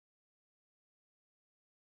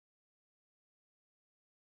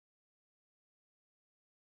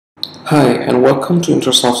Hi and welcome to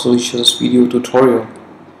Intersoft Solutions video tutorial.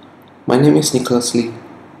 My name is Nicholas Lee.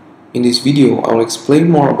 In this video, I will explain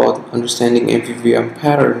more about understanding MVVM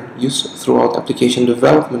pattern used throughout application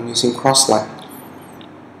development using Crosslight.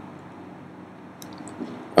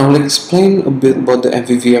 I will explain a bit about the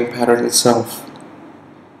MVVM pattern itself.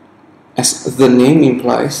 As the name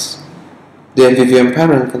implies, the MVVM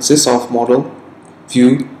pattern consists of model,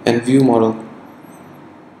 view, and view model.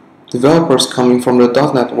 Developers coming from the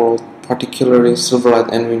 .NET world, particularly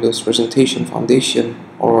Silverlight and Windows Presentation Foundation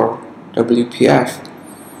or WPF,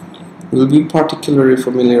 will be particularly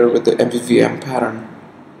familiar with the MVVM pattern.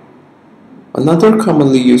 Another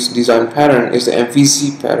commonly used design pattern is the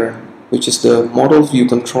MVC pattern, which is the Model View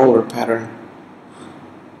Controller pattern.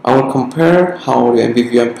 I will compare how the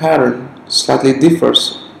MVVM pattern slightly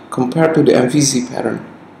differs compared to the MVC pattern.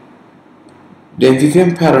 The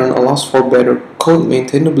MVVM pattern allows for better code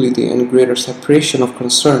maintainability and greater separation of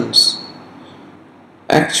concerns.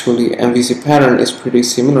 Actually, MVC pattern is pretty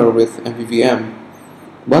similar with MVVM,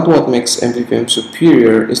 but what makes MVVM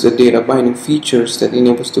superior is the data binding features that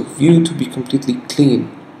enables the view to be completely clean,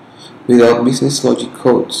 without business logic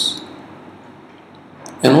codes.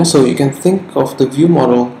 And also, you can think of the view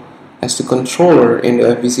model as the controller in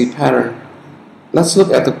the MVC pattern. Let's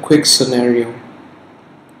look at a quick scenario.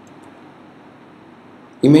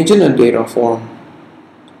 Imagine a data form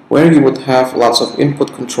where you would have lots of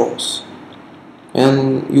input controls,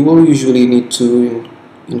 and you will usually need to,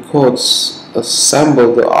 in quotes,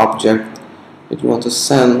 assemble the object that you want to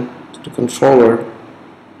send to the controller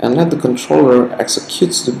and let the controller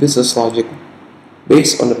execute the business logic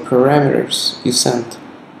based on the parameters you sent.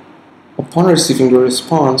 Upon receiving the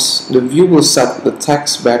response, the view will set the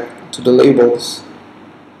text back to the labels.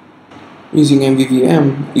 Using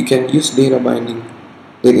MVVM, you can use data binding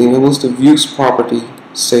that enables the view's property,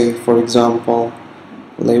 say for example,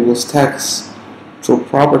 labels text, through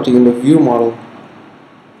property in the view model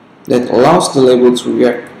that allows the label to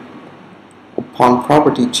react upon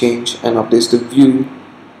property change and updates the view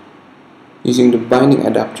using the binding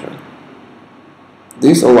adapter.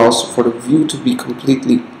 This allows for the view to be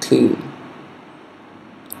completely clean.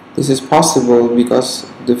 This is possible because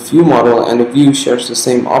the view model and the view shares the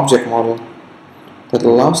same object model that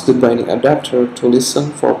allows the binding adapter to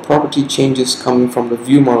listen for property changes coming from the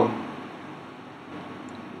view model.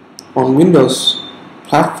 On Windows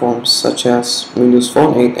platforms such as Windows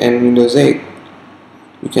Phone 8 and Windows 8,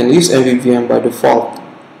 you can use MVVM by default.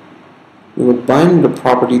 You would bind the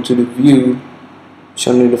property to the view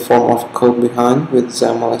shown in the form of code behind with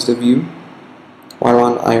XAML as the view, while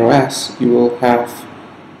on iOS you will have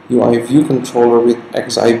UI view controller with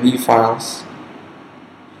XIB files,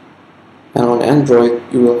 and on Android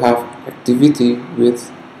you will have activity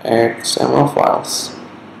with XML files.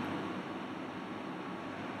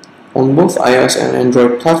 On both iOS and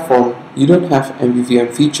Android platform, you don't have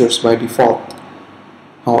MVVM features by default.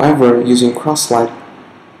 However, using Crosslight,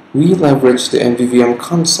 we leverage the MVVM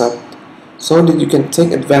concept so that you can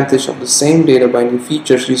take advantage of the same data binding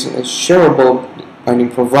features using a shareable binding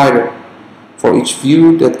provider for each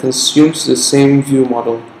view that consumes the same view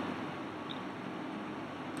model.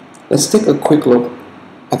 Let's take a quick look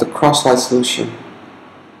at the Crosslight solution.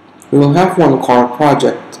 We will have one core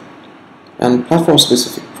project and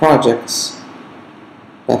platform-specific projects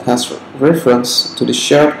that has reference to the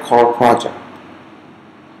shared core project.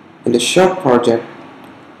 In the shared project,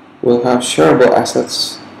 we'll have shareable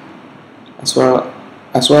assets as well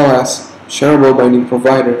as shareable binding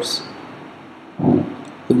providers.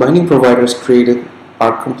 The binding providers created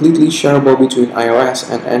are completely shareable between iOS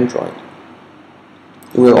and Android.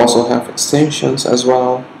 We will also have extensions as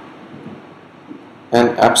well, and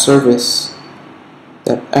app service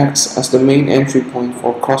that acts as the main entry point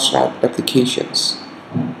for Crosslight applications.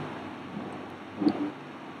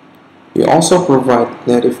 We also provide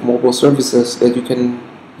native mobile services that you can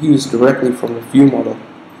use directly from the view model.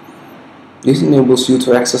 This enables you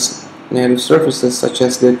to access native services such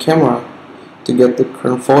as the camera to get the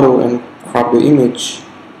current photo and crop the image,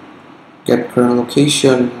 get current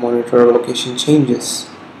location, monitor location changes,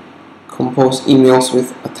 compose emails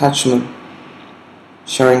with attachment,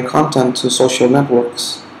 sharing content to social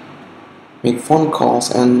networks, make phone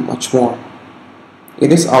calls, and much more.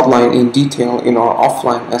 It is outlined in detail in our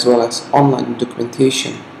offline as well as online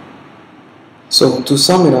documentation. So to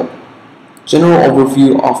sum it up, general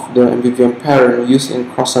overview of the MVVM pattern used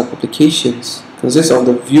in Crosslight applications consists of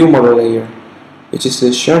the view model layer, which is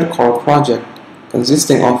the shared core project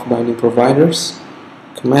consisting of binding providers,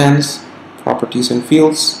 commands, properties and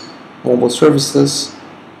fields, mobile services,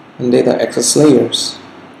 and data access layers,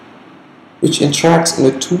 which interacts in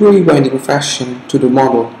a two-way binding fashion to the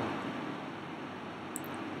model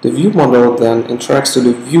The view model then interacts to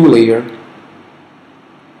the view layer,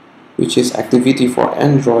 which is activity for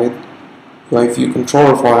Android, UI view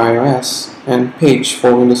controller for iOS, and page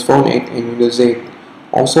for Windows Phone 8 and Windows 8,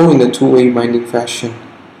 also in the two-way binding fashion.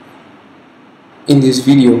 In this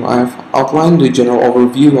video, I have outlined the general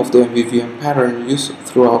overview of the MVVM pattern used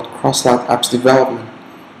throughout Crosslight app's development.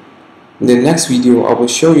 In the next video, I will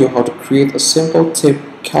show you how to create a simple tip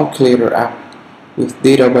calculator app with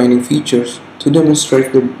data binding features to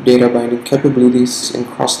demonstrate the data binding capabilities in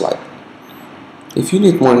Crosslight. If you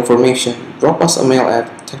need more information, drop us a mail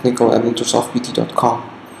at technical@intersoftpt.com.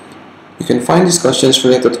 You can find discussions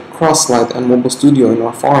related to Crosslight and Mobile Studio in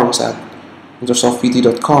our forums at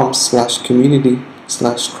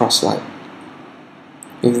intersoftpt.com/community/crosslight.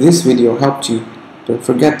 If this video helped you, don't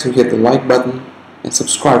forget to hit the like button and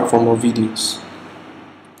subscribe for more videos.